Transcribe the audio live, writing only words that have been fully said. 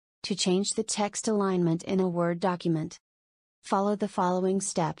to change the text alignment in a Word document. Follow the following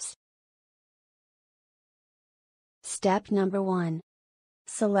steps. Step number 1.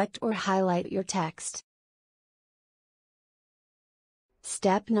 Select or highlight your text.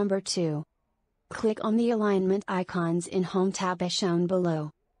 Step number 2. Click on the alignment icons in Home tab as shown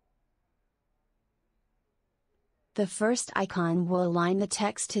below. The first icon will align the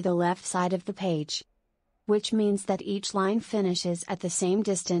text to the left side of the page, which means that each line finishes at the same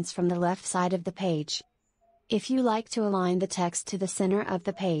distance from the left side of the page. If you like to align the text to the center of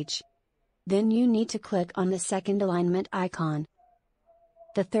the page, then you need to click on the second alignment icon.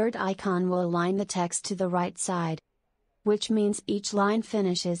 The third icon will align the text to the right side, which means each line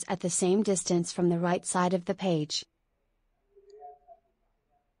finishes at the same distance from the right side of the page.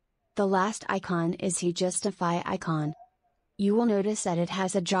 The last icon is the Justify icon. You will notice that it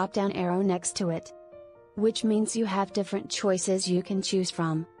has a drop-down arrow next to it, which means you have different choices you can choose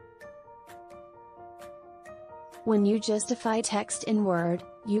from. When you justify text in Word,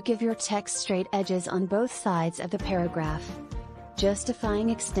 you give your text straight edges on both sides of the paragraph. Justifying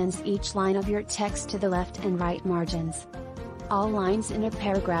extends each line of your text to the left and right margins. All lines in a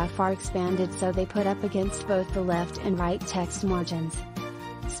paragraph are expanded so they put up against both the left and right text margins.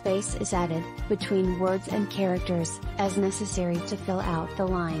 Space is added between words and characters, as necessary to fill out the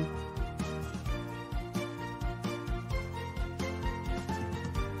line.